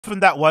from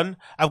that one,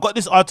 I've got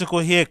this article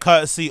here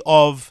courtesy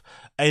of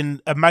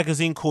a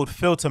magazine called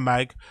Filter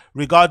Mag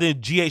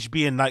regarding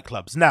GHB in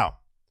nightclubs. Now,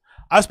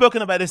 I've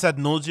spoken about this ad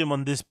nauseum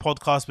on this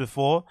podcast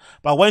before,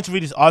 but I wanted to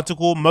read this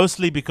article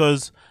mostly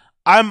because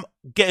I'm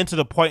getting to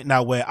the point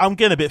now where I'm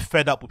getting a bit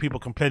fed up with people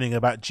complaining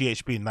about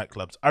GHB in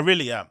nightclubs. I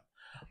really am.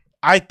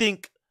 I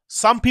think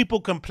some people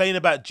complain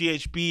about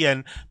GHB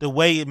and the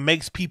way it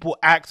makes people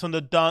act on the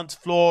dance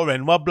floor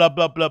and blah, blah,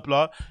 blah, blah,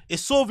 blah.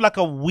 It's sort of like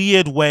a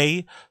weird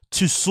way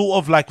to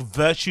sort of like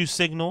virtue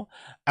signal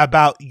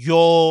about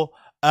your,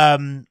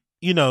 about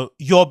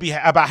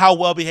how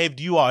well behaved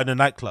you are in a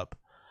nightclub,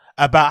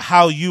 about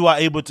how you are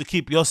able to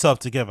keep yourself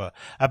together,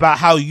 about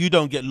how you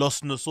don't get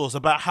lost in the sauce,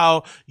 about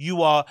how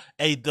you are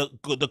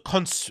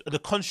the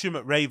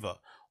consummate raver.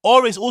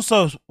 Or it's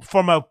also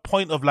from a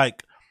point of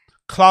like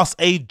class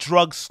A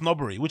drug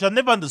snobbery, which I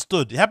never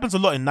understood. It happens a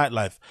lot in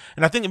nightlife.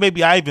 And I think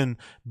maybe I even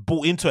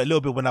bought into it a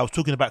little bit when I was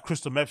talking about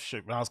crystal meth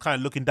shit, when I was kind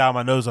of looking down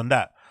my nose on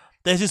that.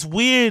 There's this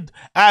weird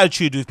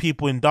attitude with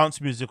people in dance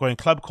music or in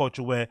club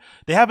culture where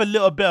they have a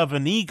little bit of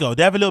an ego.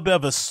 They have a little bit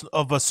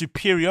of a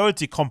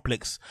superiority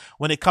complex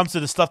when it comes to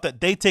the stuff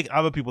that they take and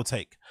other people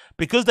take.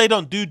 Because they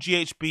don't do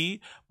GHB,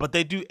 but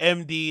they do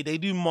MD, they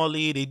do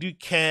Molly, they do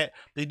Ket,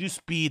 they do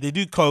Speed, they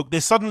do Coke, they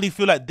suddenly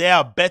feel like they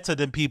are better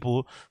than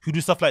people who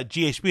do stuff like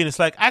GHB. And it's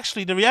like,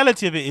 actually, the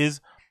reality of it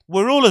is,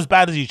 we're all as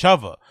bad as each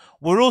other.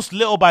 We're all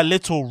little by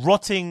little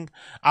rotting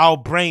our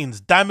brains,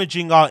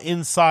 damaging our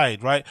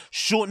inside, right?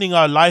 Shortening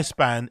our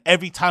lifespan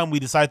every time we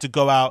decide to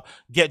go out,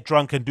 get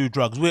drunk and do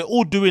drugs. We're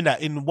all doing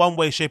that in one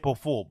way, shape or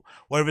form.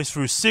 Whether it's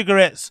through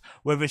cigarettes,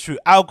 whether it's through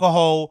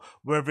alcohol,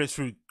 whether it's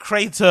through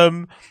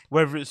Kratom,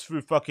 whether it's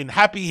through fucking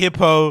Happy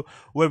Hippo,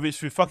 whether it's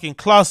through fucking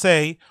Class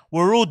A,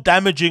 we're all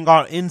damaging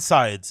our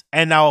insides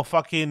and our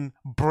fucking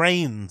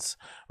brains,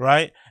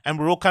 right? And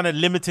we're all kind of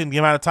limiting the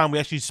amount of time we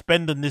actually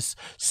spend on this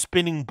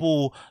spinning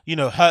ball,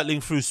 hurtling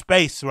through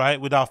space, right,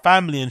 with our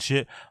family and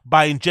shit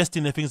by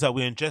ingesting the things that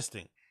we're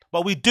ingesting.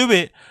 But we do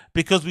it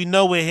because we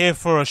know we're here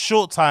for a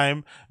short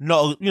time,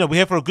 we're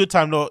here for a good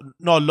time, not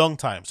a long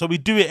time. So we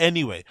do it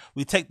anyway.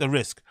 We take the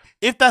risk.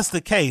 If that's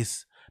the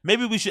case,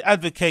 maybe we should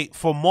advocate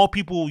for more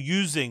people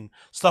using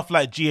stuff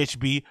like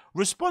GHB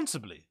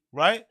responsibly,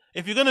 right?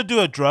 If you're gonna do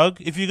a drug,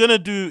 if you're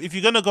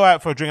gonna go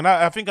out for a drink, and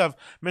I think I've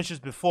mentioned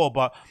this before,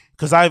 but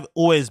because I've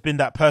always been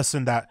that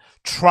person that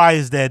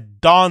tries their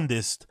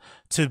darndest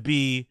to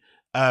be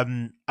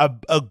a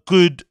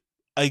good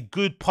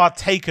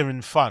partaker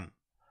in fun,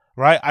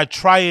 right? I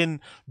try and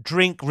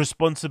drink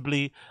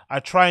responsibly. I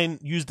try and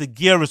use the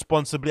gear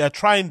responsibly. I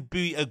try and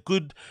be a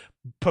good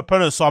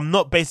proponent, so I'm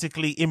not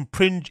basically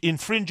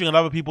infringing on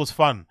other people's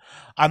fun.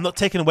 I'm not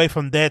taking away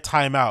from their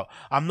time out.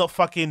 I'm not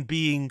fucking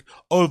being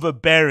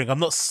overbearing. I'm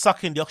not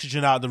sucking the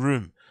oxygen out of the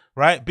room,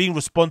 right? Being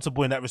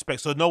responsible in that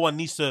respect. So no one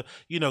needs to,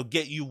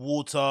 get you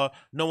water.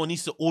 No one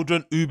needs to order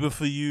an Uber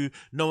for you.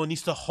 No one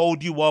needs to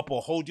hold you up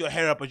or hold your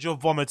hair up as you're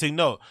vomiting.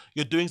 No,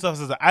 you're doing stuff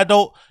as an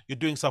adult. You're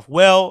doing stuff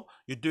well.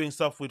 You're doing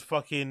stuff with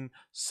fucking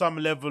some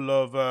level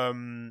of,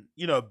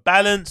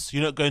 balance.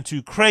 You're not going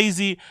too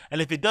crazy.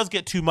 And if it does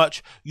get too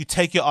much, you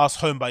take your ass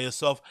home by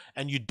yourself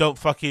and you don't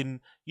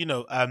fucking,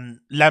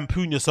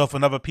 lampoon yourself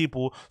and other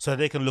people so that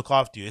they can look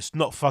after you. It's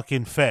not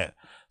fucking fair.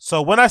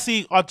 So when I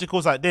see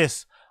articles like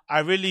this, I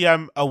really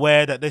am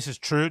aware that this is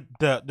true.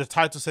 The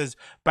title says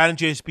banning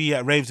GHB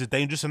at raves is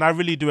dangerous, and I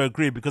really do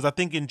agree, because I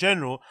think in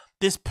general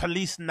this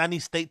police nanny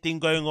state thing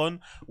going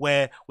on,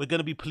 where we're going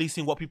to be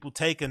policing what people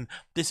take, and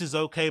this is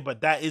okay,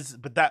 but that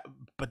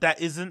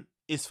isn't,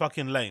 is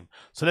fucking lame.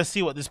 So let's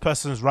see what this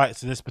person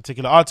writes in this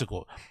particular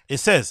article. It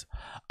says,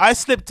 I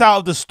slipped out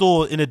of the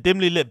store in a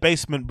dimly lit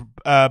basement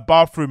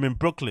bathroom in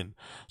Brooklyn.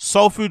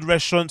 Soul food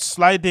restaurant,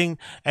 sliding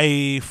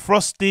a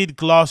frosted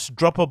glass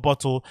dropper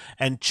bottle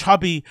and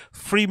chubby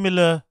 3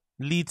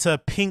 milliliter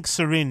pink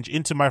syringe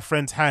into my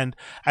friend's hand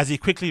as he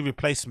quickly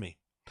replaced me.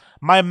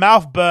 My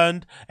mouth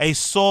burned, a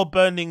sore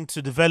burning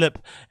to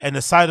develop in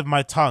the side of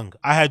my tongue.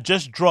 I had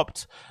just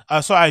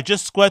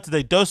squirted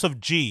a dose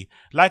of G,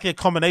 like a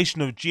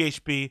combination of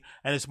GHB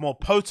and its more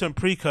potent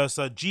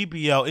precursor,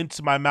 GBL,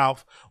 into my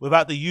mouth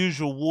without the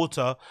usual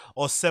water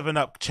or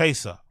 7-Up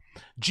chaser.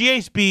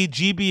 GHB,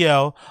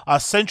 GBL are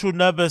central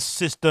nervous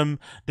system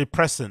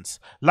depressants,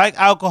 like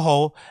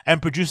alcohol,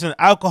 and produce an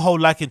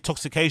alcohol-like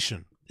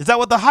intoxication. Is that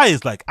what the high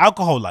is like?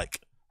 Alcohol-like?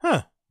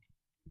 Huh.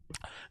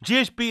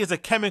 GHB is a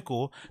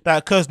chemical that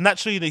occurs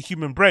naturally in the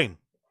human brain,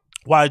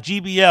 while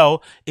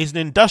GBL is an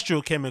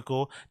industrial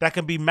chemical that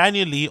can be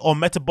manually or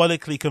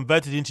metabolically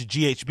converted into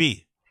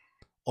GHB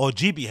or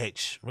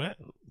GBH, right?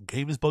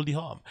 Gamer's bodily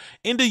harm.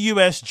 In the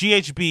US,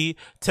 GHB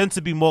tends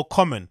to be more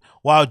common,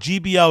 while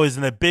GBL is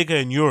bigger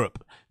in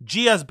Europe.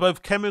 G, as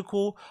both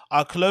chemical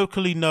are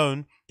colloquially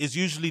known, is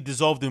usually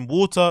dissolved in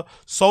water,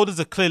 sold as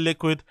a clear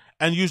liquid,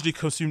 and usually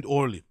consumed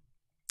orally.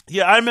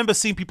 Yeah, I remember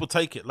seeing people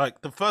take it.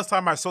 Like, the first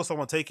time I saw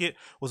someone take it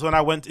was when I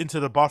went into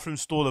the bathroom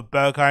stall of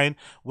Berghain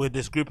with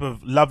this group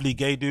of lovely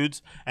gay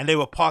dudes, and they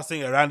were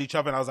passing it around each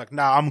other, and I was like,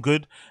 nah, I'm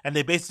good. And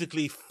they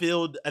basically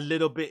filled a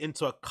little bit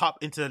into a cup,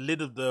 into the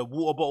lid of the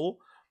water bottle,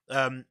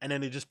 and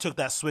then they just took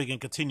that swig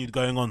and continued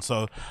going on.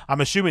 So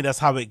I'm assuming that's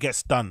how it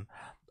gets done.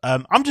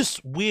 I'm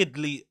just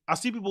weirdly, I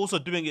see people also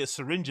doing it as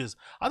syringes.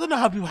 I don't know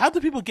how do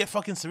people get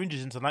fucking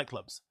syringes into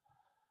nightclubs?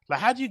 Like,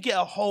 how do you get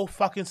a whole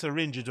fucking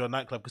syringe into a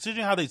nightclub?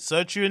 Considering how they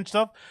search you and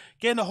stuff,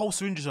 getting a whole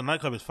syringe into a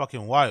nightclub is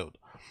fucking wild.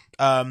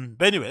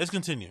 But anyway, let's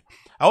continue.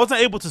 I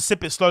wasn't able to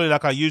sip it slowly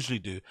like I usually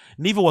do.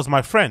 Neither was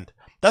my friend.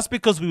 That's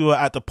because we were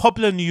at the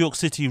popular New York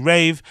City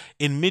rave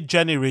in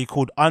mid-January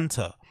called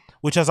Unter,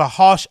 which has a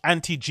harsh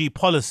anti-G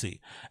policy.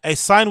 A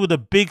sign with a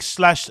big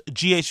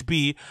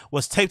 /GHB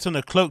was taped on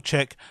a cloak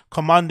check,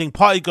 commanding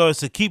partygoers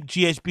to keep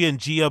GHB and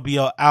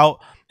GLBL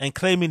out, and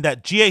claiming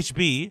that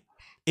GHB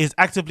is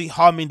actively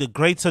harming the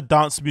greater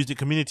dance music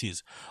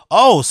communities.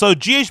 Oh, so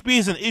GHB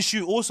is an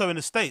issue also in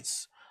the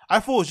States.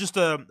 I thought it was just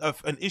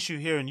an issue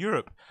here in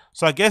Europe.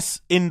 So I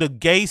guess in the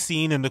gay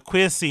scene and the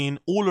queer scene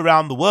all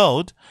around the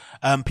world,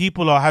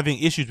 people are having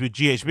issues with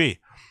GHB.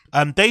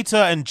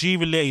 Data and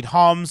G-related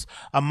harms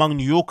among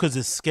New Yorkers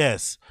is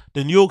scarce.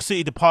 The New York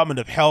City Department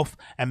of Health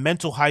and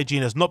Mental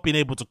Hygiene has not been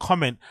able to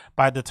comment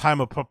by the time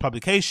of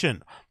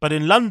publication. But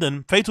in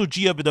London, fatal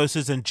G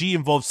overdoses and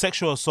G-involved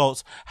sexual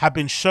assaults have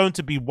been shown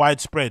to be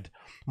widespread.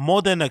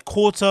 More than a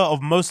quarter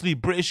of mostly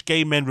British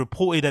gay men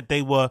reported that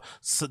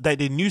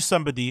they knew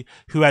somebody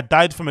who had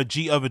died from a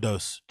G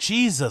overdose.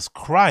 Jesus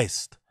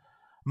Christ.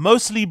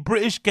 Mostly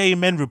British gay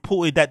men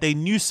reported that they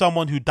knew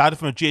someone who died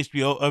from a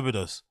GHB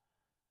overdose.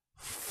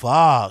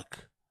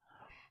 Fuck.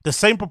 The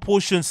same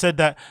proportion said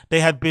that they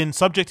had been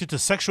subjected to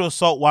sexual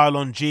assault while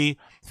on G,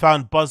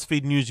 found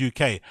BuzzFeed News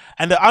UK.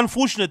 And the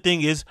unfortunate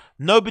thing is,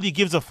 nobody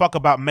gives a fuck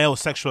about male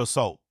sexual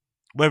assault.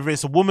 Whether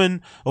it's a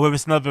woman or whether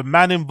it's another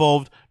man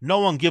involved, no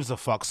one gives a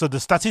fuck. So the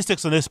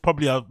statistics on this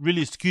probably are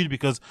really skewed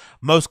because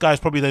most guys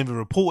probably don't even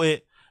report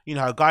it. You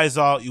know how guys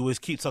are, you always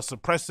keep stuff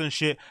suppressed and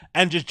shit,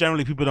 and just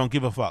generally people don't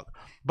give a fuck.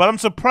 But I'm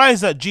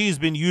surprised that G has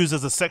been used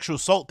as a sexual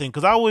assault thing,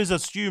 because I always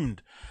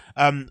assumed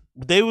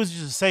they always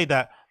used to say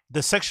that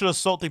the sexual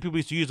assault thing people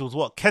used to use was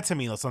what?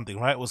 Ketamine or something,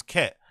 right? It was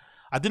ket.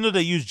 I didn't know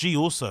they used G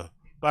also.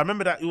 But I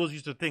remember that it was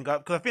used to think,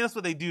 because I think that's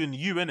what they do in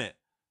You, innit?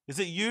 Is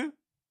it You?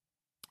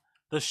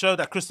 The show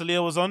that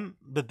Crystalia was on,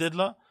 the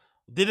diddler?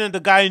 Didn't the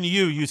guy in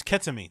You use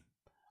ketamine?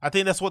 I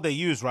think that's what they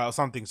use, right, or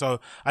something. So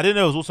I didn't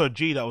know it was also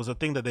G that was a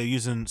thing that they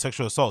use in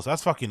sexual assault. So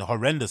that's fucking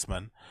horrendous,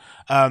 man.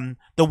 The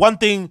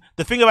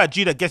thing about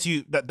G that gets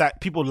you,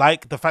 that people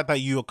like, the fact that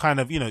you're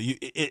kind of, you know,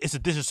 it's a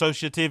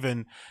disassociative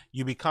and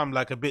you become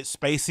like a bit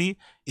spacey,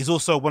 is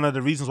also one of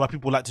the reasons why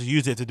people like to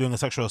use it to doing a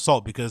sexual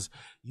assault, because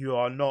you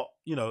are not,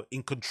 you know,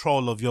 in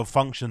control of your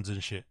functions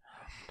and shit.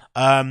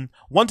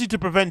 Wanting to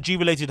prevent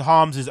G-related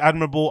harms is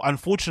admirable.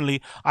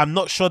 Unfortunately, I'm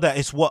not sure that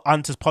it's what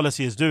Unter's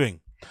policy is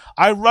doing.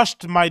 I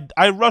rushed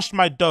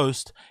my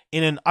dose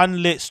in an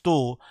unlit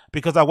stall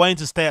because I wanted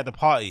to stay at the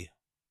party.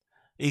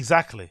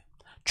 Exactly.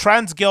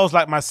 Trans girls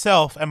like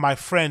myself and my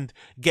friend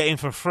get in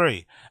for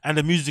free, and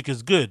the music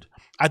is good.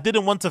 I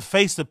didn't want to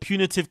face the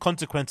punitive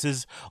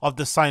consequences of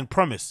the signed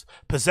promise.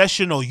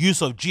 Possession or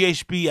use of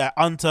GHB at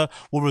Unter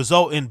will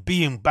result in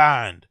being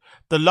banned.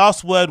 The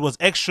last word was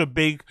extra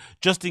big,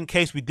 just in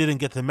case we didn't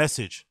get the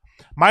message.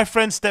 My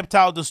friend stepped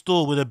out of the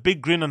store with a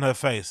big grin on her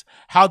face.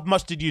 How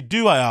much did you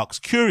do? I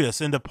asked, curious.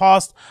 In the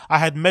past, I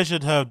had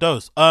measured her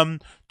dose.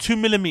 2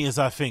 millimeters,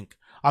 I think.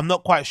 I'm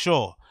not quite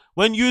sure.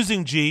 When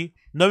using G,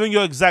 knowing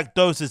your exact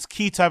dose is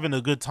key to having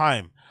a good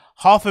time.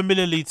 0.5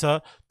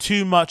 milliliter,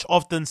 too much,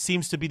 often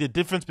seems to be the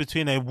difference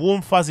between a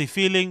warm, fuzzy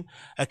feeling,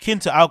 akin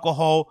to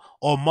alcohol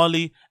or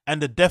Molly,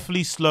 and the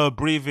deathly slow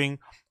breathing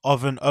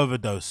of an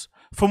overdose.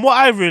 From what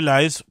I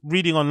realized,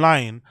 reading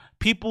online,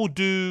 people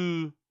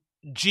do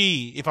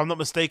G, if I'm not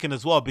mistaken,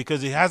 as well,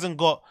 because it hasn't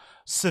got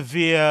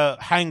severe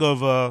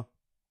hangover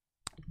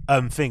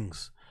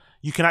things.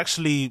 You can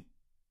actually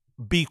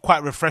be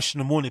quite refreshed in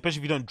the morning, especially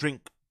if you don't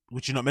drink,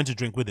 which you're not meant to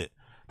drink with it.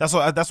 That's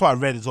what I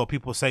read as well.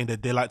 People saying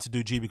that they like to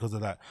do G because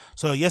of that.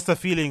 So yes, the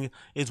feeling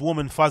is warm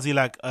and fuzzy,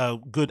 like a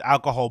good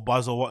alcohol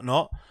buzz or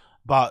whatnot,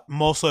 but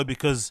more so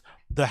because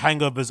the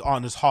hangovers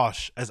aren't as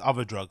harsh as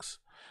other drugs.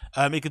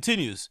 It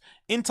continues.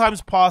 In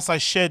times past, I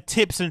shared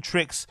tips and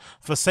tricks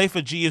for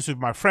safer G use with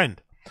my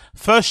friend.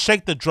 First,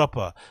 shake the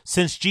dropper,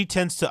 since G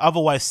tends to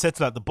otherwise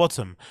settle at the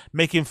bottom,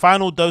 making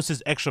final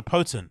doses extra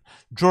potent.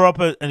 Draw up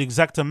an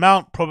exact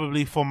amount,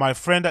 probably for my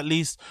friend at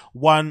least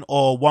 1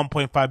 or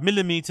 1.5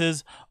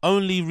 millimeters.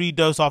 Only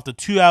redose after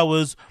 2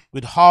 hours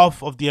with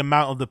half of the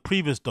amount of the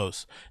previous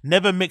dose.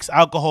 Never mix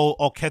alcohol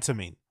or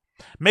ketamine.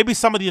 Maybe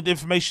some of the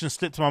information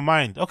slipped my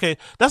mind. Okay,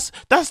 that's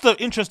the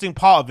interesting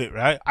part of it,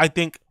 right? I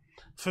think,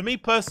 for me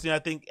personally, I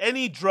think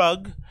any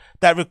drug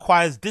that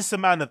requires this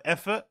amount of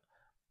effort,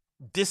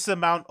 this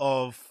amount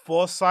of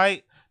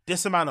foresight,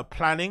 this amount of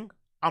planning,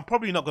 I'm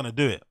probably not going to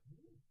do it.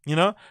 You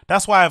know,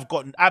 that's why I've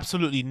gotten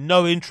absolutely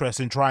no interest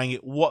in trying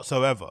it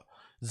whatsoever.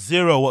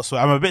 Zero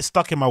whatsoever. I'm a bit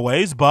stuck in my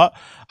ways, but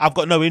I've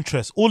got no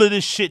interest. All of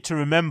this shit to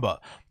remember.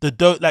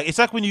 Like, it's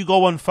like when you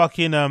go on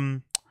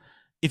fucking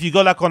if you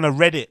go like on a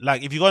Reddit,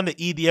 like if you go on the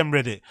EDM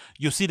Reddit,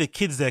 you'll see the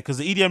kids there, because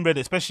the EDM Reddit,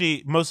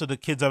 especially most of the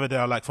kids over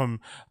there are like from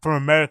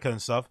America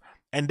and stuff.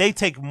 and they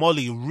take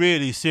Molly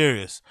really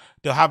serious.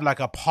 They'll have like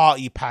a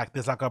party pack.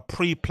 There's like a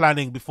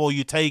pre-planning before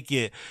you take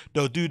it.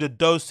 They'll do the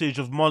dosage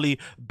of Molly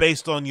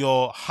based on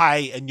your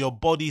height and your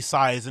body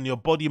size and your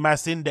body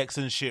mass index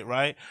and shit,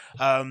 right?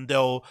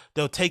 They'll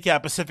take it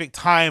at a specific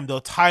time. They'll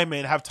time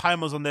it, have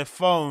timers on their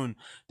phone.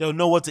 They'll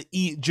know what to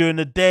eat during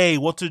the day,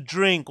 what to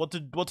drink, what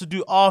to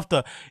do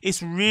after.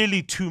 It's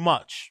really too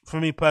much for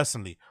me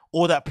personally.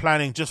 All that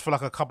planning just for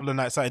like a couple of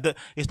nights.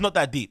 It's not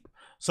that deep.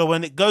 So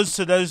when it goes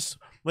to those,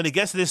 when it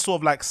gets to this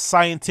sort of like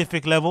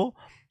scientific level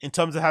in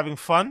terms of having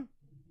fun,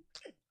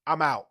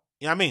 I'm out.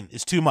 You know what I mean?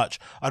 It's too much.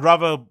 I'd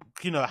rather,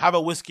 you know, have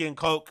a whiskey and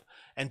coke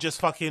and just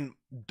fucking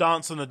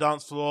dance on the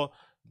dance floor,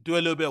 do a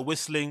little bit of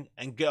whistling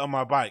and get on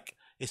my bike.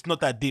 It's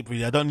not that deep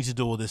really. I don't need to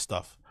do all this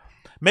stuff.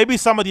 Maybe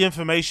some of the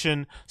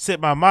information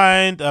slipped my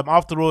mind.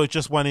 After all, it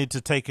just wanted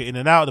to take it in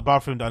and out of the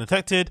bathroom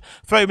undetected.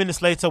 30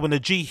 minutes later, when the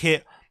G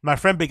hit, my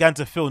friend began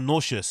to feel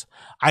nauseous.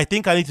 I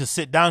think I need to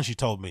sit down, she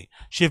told me.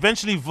 She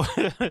eventually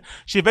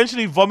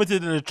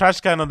vomited in a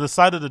trash can on the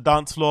side of the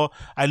dance floor.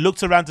 I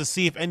looked around to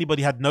see if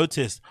anybody had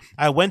noticed.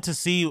 I went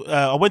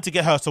to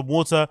get her some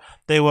water.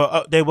 They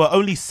were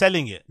only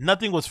selling it.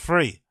 Nothing was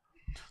free.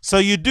 So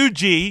you do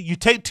G, you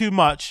take too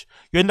much,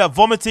 you end up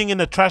vomiting in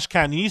the trash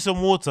can, you need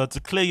some water to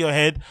clear your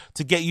head,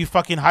 to get you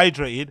fucking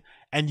hydrated,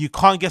 and you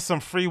can't get some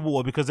free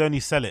water because they only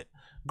sell it.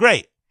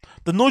 Great.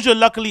 The nausea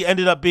luckily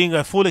ended up being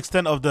a full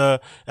extent of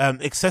the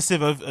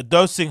excessive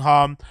dosing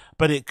harm,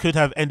 but it could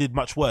have ended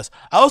much worse.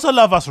 I also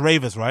love us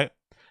ravers, right?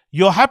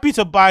 You're happy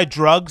to buy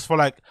drugs for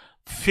like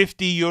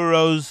 50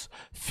 euros,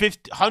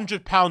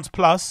 £100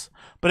 plus,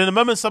 but in the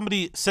moment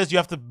somebody says you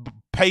have to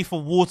pay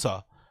for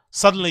water,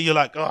 suddenly you're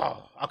like,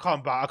 oh, I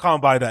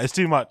can't buy that. It's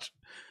too much.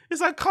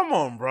 It's like, come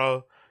on,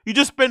 bro. You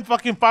just spent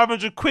fucking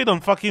 500 quid on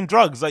fucking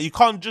drugs. Like, you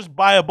can't just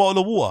buy a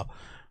bottle of water.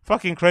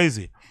 Fucking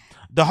crazy.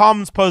 The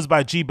harms posed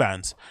by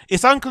G-bands.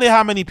 It's unclear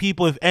how many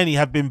people, if any,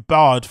 have been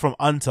barred from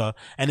UNTA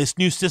and its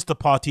new sister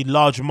party,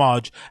 Large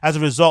March, as a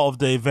result of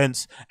the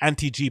event's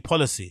anti-G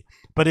policy.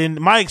 But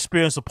in my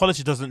experience, the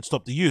policy doesn't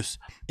stop the use.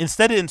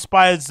 Instead, it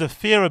inspires the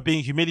fear of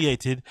being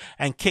humiliated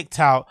and kicked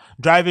out,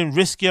 driving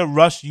riskier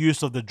rushed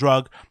use of the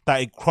drug that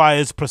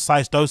requires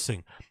precise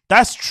dosing.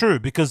 That's true,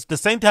 because the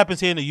same thing happens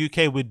here in the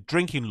UK with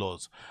drinking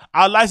laws.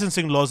 Our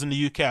licensing laws in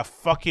the UK are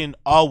fucking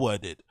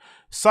R-worded.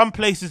 Some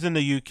places in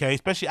the UK,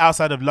 especially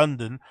outside of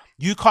London,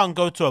 you can't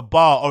go to a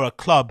bar or a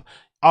club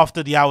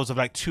after the hours of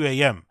like 2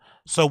 a.m.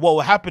 So what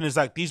will happen is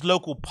like these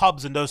local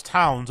pubs in those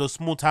towns, those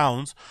small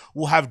towns,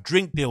 will have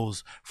drink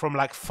deals from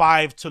like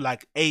 5 to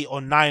like 8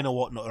 or 9 or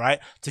whatnot, right?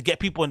 To get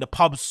people in the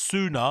pubs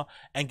sooner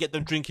and get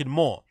them drinking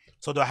more.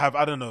 So they'll have,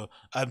 I don't know,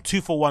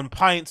 2-for-1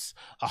 pints,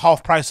 a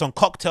half price on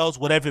cocktails,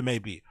 whatever it may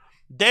be.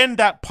 Then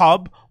that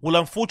pub will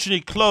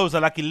unfortunately close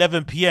at like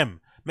 11 p.m,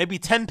 maybe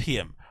 10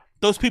 p.m.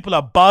 Those people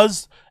are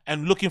buzzed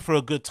and looking for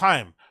a good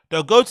time.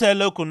 They'll go to their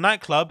local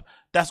nightclub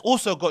that's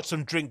also got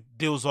some drink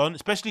deals on,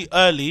 especially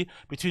early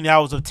between the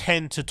hours of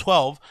 10 to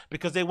 12,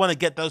 because they want to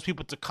get those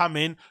people to come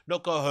in,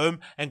 not go home,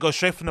 and go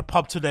straight from the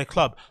pub to their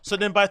club. So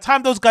then by the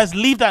time those guys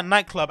leave that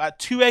nightclub at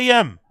 2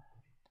 a.m.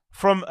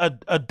 from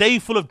a day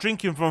full of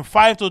drinking from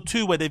 5 to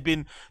 2, where they've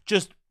been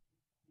just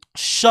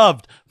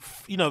shoved,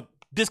 you know,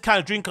 this kind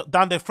of drink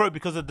down their throat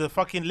because of the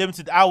fucking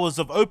limited hours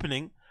of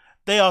opening,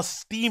 they are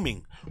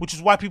steaming, which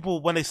is why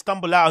people, when they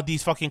stumble out of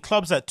these fucking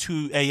clubs at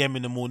 2 a.m.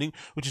 in the morning,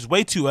 which is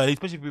way too early,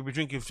 especially if you've been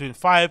drinking between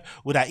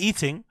 5 without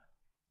eating,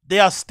 they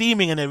are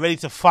steaming and they're ready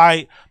to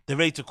fight. They're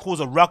ready to cause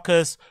a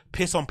ruckus,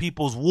 piss on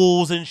people's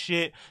walls and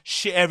shit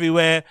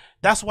everywhere.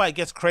 That's why it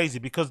gets crazy,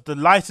 because the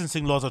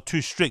licensing laws are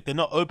too strict. They're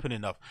not open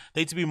enough.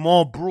 They need to be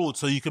more broad,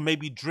 so you can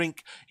maybe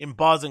drink in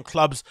bars and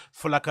clubs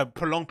for like a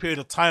prolonged period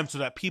of time, so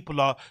that people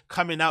are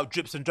coming out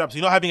drips and drabs.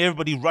 You're not having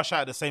everybody rush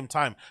out at the same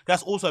time.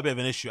 That's also a bit of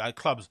an issue at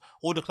clubs.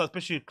 All the clubs,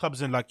 especially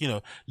clubs in like, you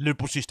know,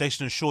 Liverpool Street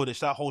Station and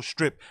Shoreditch, that whole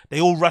strip,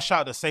 they all rush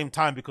out at the same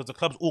time because the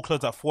clubs all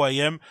close at 4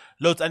 a.m.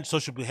 Loads of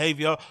antisocial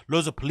behavior,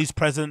 loads of police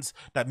presence.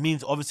 That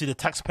means obviously the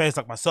taxpayers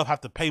like myself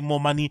have to pay more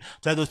money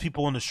to have those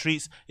people on the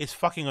streets. It's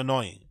fucking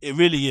annoying. It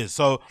really is.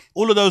 So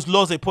all of those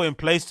laws they put in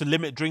place to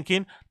limit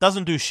drinking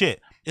doesn't do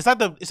shit. It's like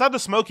the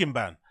smoking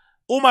ban.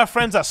 All my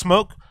friends that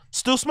smoke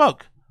still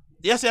smoke.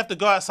 Yes, they have to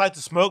go outside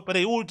to smoke, but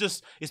they all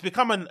just, it's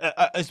become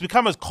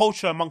a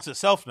culture amongst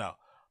itself now.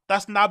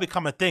 That's now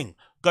become a thing.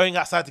 Going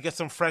outside to get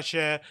some fresh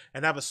air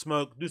and have a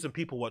smoke, do some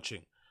people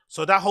watching.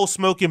 So that whole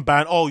smoking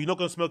ban, oh, you're not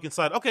going to smoke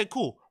inside. Okay,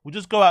 cool. We'll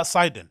just go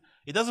outside then.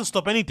 It doesn't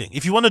stop anything.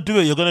 If you want to do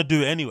it, you're going to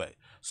do it anyway.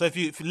 So if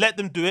you let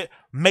them do it,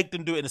 make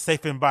them do it in a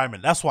safer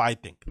environment. That's what I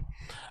think.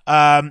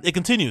 It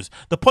continues.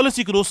 The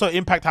policy could also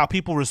impact how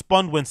people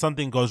respond when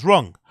something goes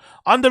wrong.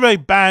 Under a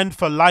ban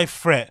for life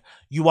threat,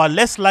 you are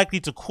less likely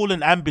to call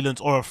an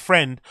ambulance or a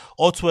friend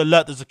or to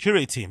alert the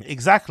security team.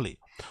 Exactly.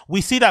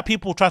 We see that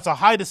people try to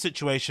hide the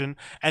situation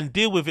and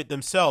deal with it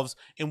themselves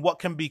in what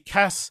can be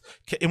cases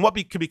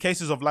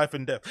of life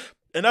and death.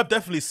 And I've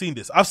definitely seen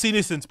this. I've seen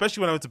this, especially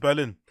when I went to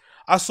Berlin.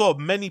 I saw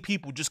many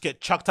people just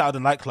get chucked out of the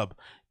nightclub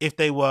if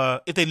they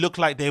looked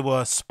like they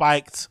were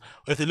spiked,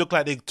 or if they looked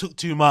like they took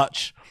too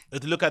much, or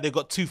if they looked like they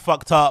got too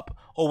fucked up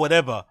or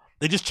whatever.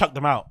 They just chucked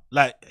them out.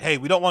 Like, hey,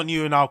 we don't want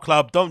you in our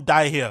club. Don't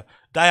die here.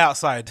 Die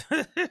outside.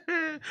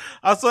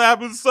 I saw it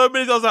happen so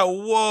many times. I was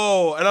like,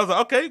 whoa. And I was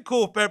like, okay,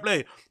 cool, fair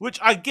play. Which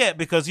I get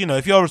because, you know,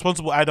 if you're a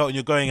responsible adult and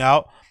you're going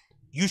out,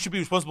 you should be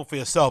responsible for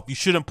yourself. You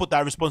shouldn't put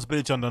that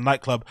responsibility on the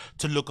nightclub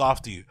to look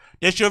after you.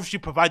 They should obviously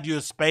provide you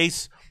a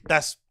space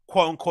that's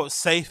quote unquote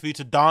safe for you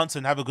to dance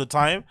and have a good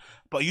time,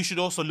 but you should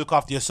also look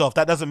after yourself.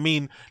 That doesn't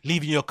mean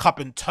leaving your cup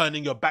and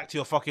turning your back to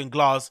your fucking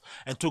glass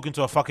and talking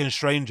to a fucking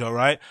stranger,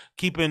 right?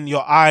 Keeping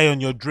your eye on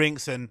your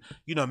drinks and,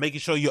 you know, making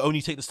sure you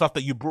only take the stuff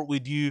that you brought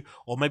with you,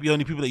 or maybe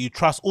only people that you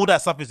trust. All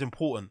that stuff is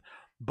important.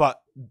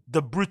 But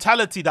the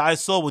brutality that I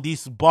saw with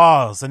these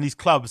bars and these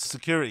clubs,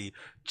 security,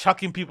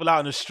 chucking people out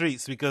in the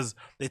streets because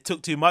they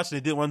took too much and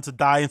they didn't want to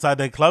die inside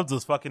their clubs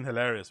was fucking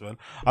hilarious, man.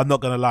 I'm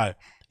not going to lie.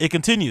 It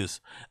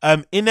continues.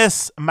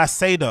 Ines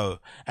Macedo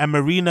and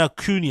Marina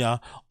Cunha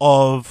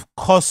of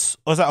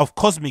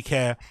Cosmic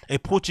Care, a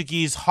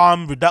Portuguese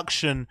harm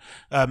reduction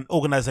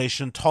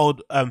organization,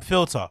 told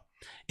Filter,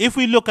 if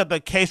we look at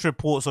the case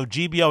reports of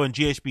GBL and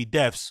GHB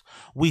deaths,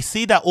 we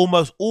see that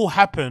almost all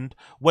happened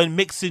when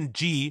mixing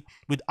G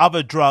with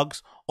other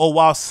drugs or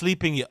while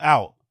sleeping it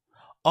out.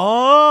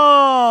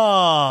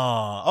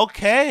 Oh,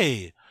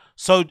 okay.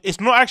 So it's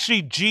not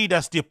actually G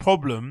that's the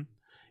problem.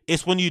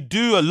 It's when you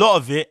do a lot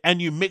of it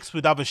and you mix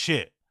with other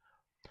shit.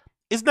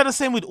 Isn't that the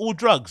same with all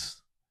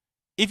drugs?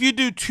 If you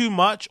do too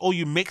much or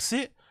you mix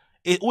it,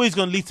 it's always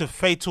going to lead to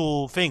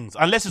fatal things.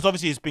 Unless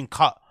it's been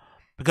cut.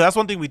 Because that's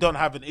one thing we don't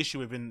have an issue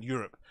with in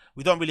Europe.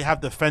 We don't really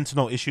have the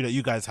fentanyl issue that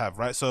you guys have,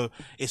 right? So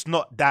it's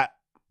not that,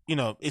 you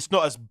know, it's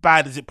not as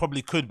bad as it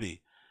probably could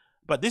be.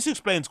 But this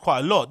explains quite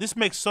a lot. This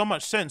makes so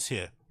much sense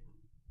here.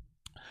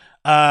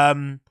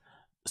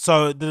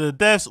 So the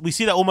deaths, we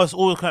see that almost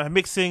all kind of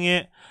mixing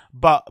it,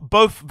 but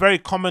both very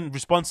common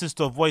responses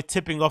to avoid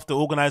tipping off the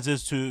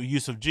organizers to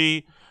use of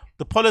G.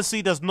 The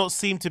policy does not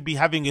seem to be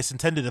having its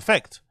intended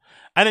effect.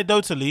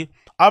 Anecdotally,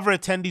 other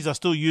attendees are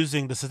still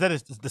using the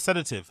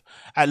sedative.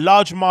 At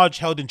Large March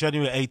held in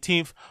January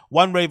 18th,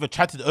 one raver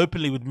chatted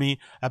openly with me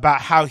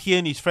about how he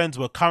and his friends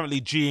were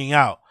currently G'ing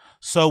out.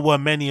 So were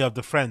many of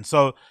the friends.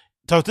 So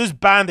this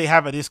ban they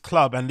have at this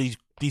club and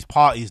these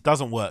parties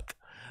doesn't work.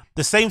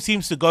 The same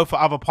seems to go for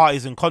other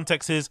parties and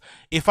contexts.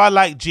 If I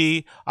like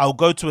G, I'll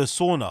go to a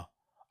sauna.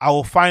 I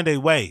will find a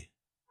way.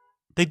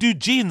 They do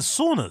G in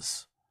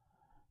saunas.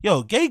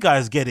 Yo, gay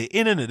guys get it,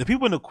 innit? The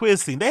people in the queer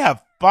scene, they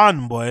have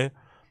fun, boy.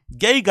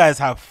 Gay guys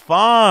have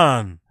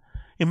fun.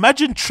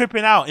 Imagine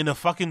tripping out in a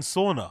fucking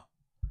sauna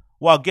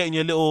while getting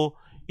your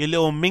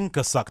little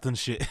minka sucked and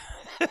shit.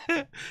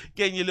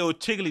 Getting your little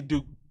chiggly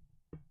dude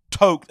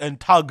toked and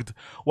tugged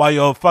while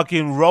you're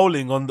fucking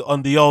rolling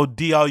on the old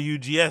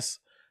DRUGS.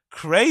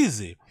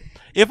 Crazy.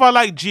 If I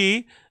like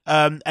G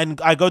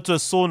and I go to a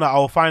sauna, I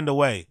will find a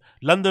way.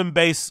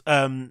 London-based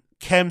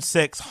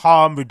chemsex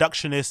harm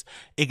reductionist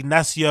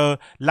Ignacio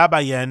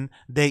Labayen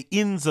de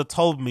Inza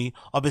told me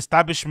of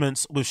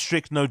establishments with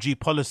strict no G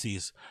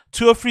policies.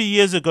 2 or 3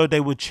 years ago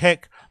they would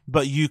check,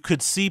 but you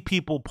could see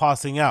people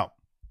passing out.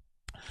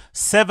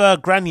 Seva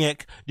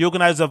Graniek, the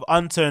organizer of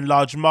UNTA and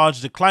Large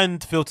March,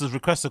 declined Filter's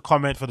request to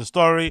comment for the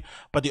story,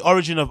 but the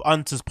origin of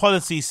UNTA's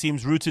policy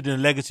seems rooted in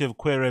a legacy of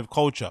queer rave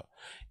culture.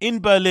 In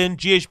Berlin,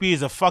 GHB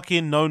is a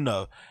fucking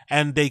no-no,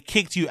 and they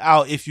kicked you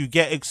out if you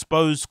get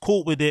exposed,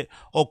 caught with it,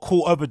 or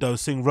caught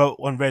overdosing, wrote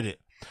on Reddit.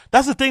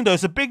 That's the thing though,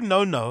 it's a big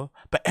no-no,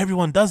 but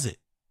everyone does it.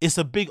 It's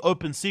a big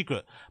open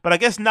secret. But I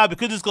guess now,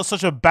 because it's got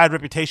such a bad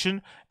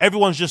reputation,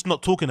 everyone's just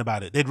not talking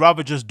about it. They'd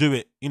rather just do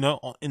it, you know,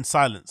 in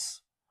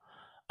silence.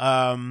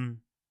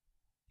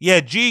 Yeah,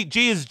 G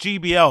is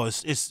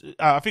GBL. It's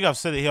I think I've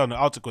said it here on the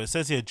article. It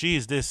says here G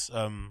is this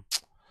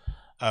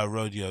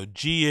rodeo.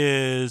 G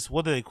is,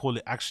 what do they call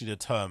it actually, the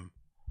term?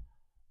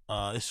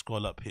 Let's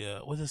scroll up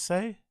here. What does it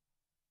say?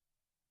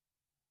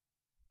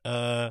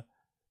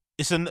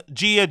 It's a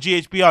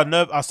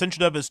GHB are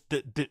central nervous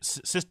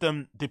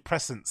system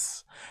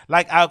depressants.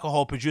 Like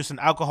alcohol, produce an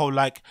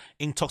alcohol-like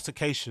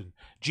intoxication.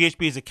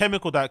 GHB is a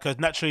chemical that occurs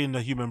naturally in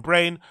the human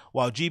brain,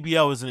 while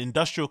GBL is an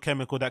industrial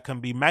chemical that can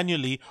be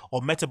manually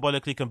or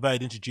metabolically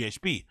converted into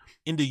GHB.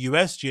 In the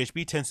US,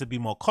 GHB tends to be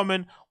more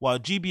common, while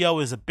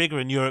GBL is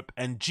bigger in Europe,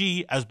 and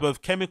G, as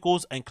both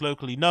chemicals and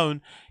colloquially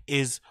known,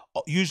 is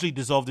usually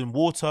dissolved in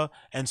water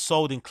and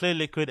sold in clear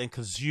liquid and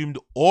consumed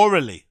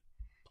orally.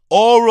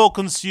 Oral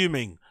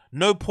consuming.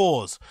 No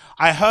pause.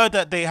 I heard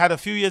that they had a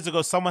few years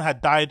ago someone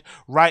had died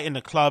right in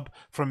the club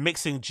from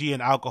mixing G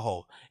and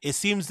alcohol. It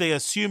seems they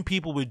assume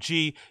people with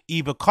G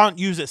either can't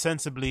use it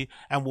sensibly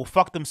and will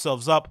fuck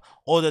themselves up,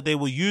 or that they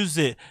will use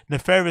it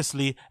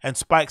nefariously and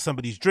spike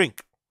somebody's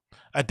drink.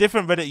 A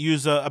different Reddit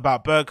user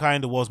about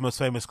Berghain, the world's most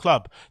famous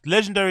club. The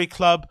legendary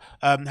club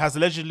has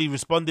allegedly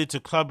responded to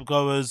club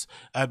goers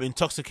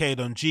intoxicated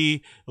on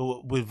G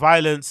with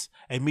violence,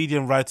 a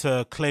Medium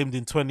writer claimed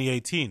in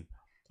 2018.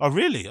 Oh,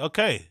 really?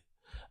 Okay.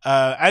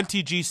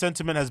 Anti-G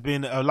sentiment has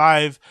been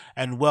alive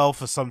and well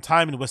for some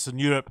time in Western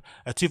Europe.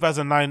 A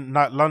 2009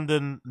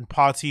 London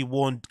party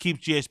warned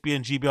keep GHB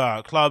and GBR out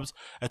of clubs.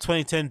 A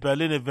 2010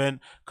 Berlin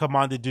event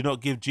commanded do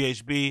not give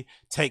GHB,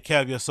 take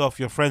care of yourself,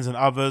 your friends and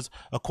others.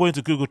 According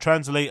to Google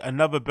Translate,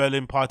 another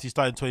Berlin party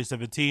started in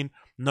 2017,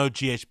 no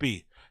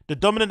GHB. The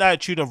dominant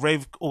attitude of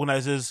rave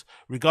organizers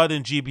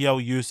regarding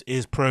GBL use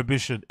is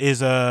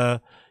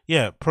prohibitionism,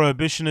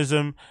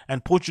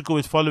 and Portugal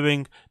is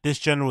following this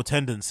general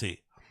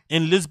tendency.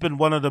 In Lisbon,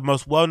 one of the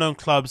most well-known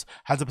clubs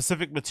has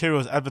specific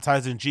materials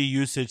advertising G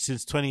usage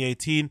since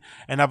 2018,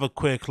 and other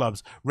queer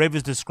clubs.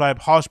 Ravers describe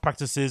harsh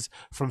practices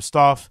from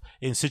staff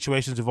in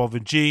situations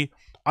involving G.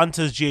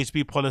 Hunter's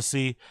GHB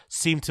policy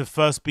seemed to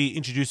first be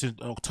introduced in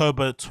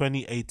October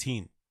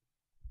 2018.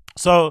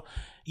 So,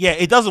 yeah,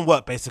 it doesn't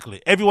work,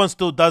 basically. Everyone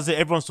still does it.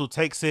 Everyone still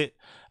takes it.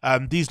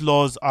 These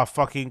laws are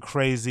fucking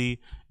crazy.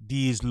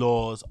 These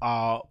laws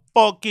are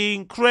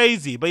fucking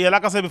crazy. But yeah,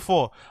 like I said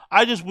before,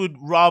 I just would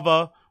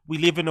rather we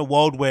live in a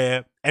world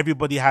where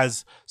everybody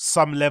has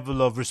some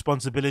level of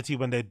responsibility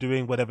when they're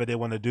doing whatever they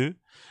want to do.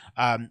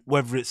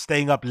 Whether it's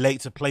staying up late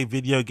to play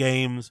video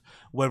games,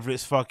 whether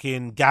it's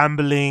fucking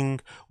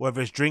gambling,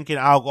 whether it's drinking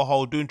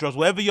alcohol, doing drugs,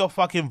 whatever your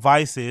fucking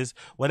vice is,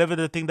 whatever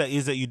the thing that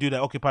is that you do that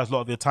occupies a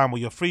lot of your time or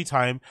your free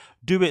time,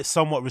 do it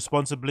somewhat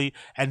responsibly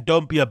and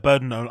don't be a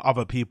burden on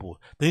other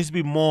people. There needs to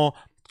be more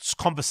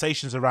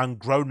conversations around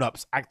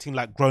grown-ups acting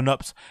like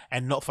grown-ups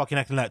and not fucking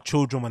acting like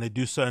children when they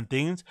do certain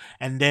things,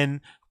 and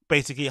then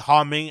basically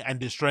harming and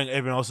destroying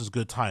everyone else's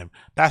good time.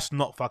 That's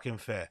not fucking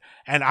fair.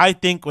 And I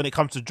think when it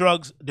comes to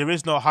drugs, there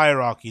is no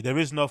hierarchy. There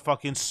is no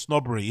fucking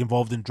snobbery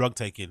involved in drug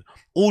taking.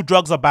 All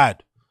drugs are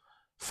bad.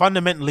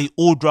 Fundamentally,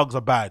 all drugs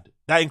are bad.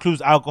 That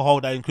includes alcohol.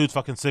 That includes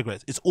fucking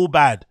cigarettes. It's all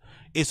bad.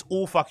 It's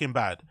all fucking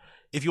bad.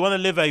 If you want to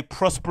live a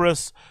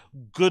prosperous,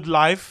 good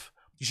life,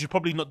 you should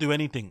probably not do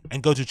anything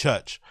and go to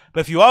church.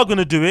 But if you are going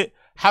to do it,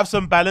 have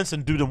some balance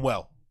and do them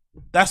well.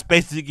 That's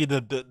basically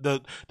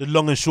the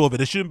long and short of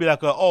it. It shouldn't be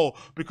like, oh,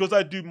 because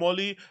I do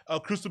Molly,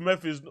 crystal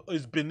meth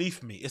is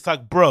beneath me. It's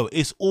like, bro,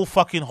 it's all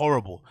fucking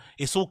horrible.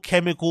 It's all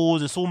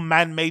chemicals. It's all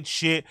man-made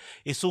shit.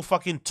 It's all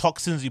fucking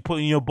toxins you put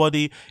in your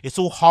body. It's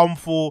all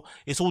harmful.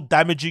 It's all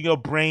damaging your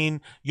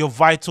brain, your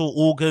vital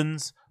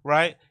organs,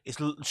 right? It's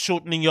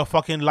shortening your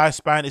fucking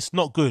lifespan. It's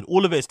not good.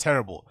 All of it is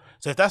terrible.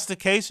 So if that's the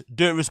case,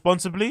 do it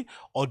responsibly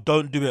or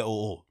don't do it at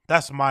all.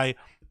 That's my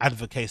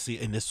advocacy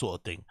in this sort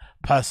of thing,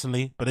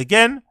 personally. But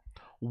again,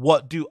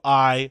 what do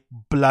I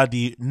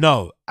bloody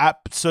know?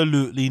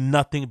 Absolutely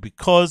nothing,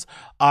 because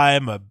I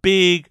am a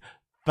big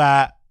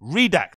fat redact.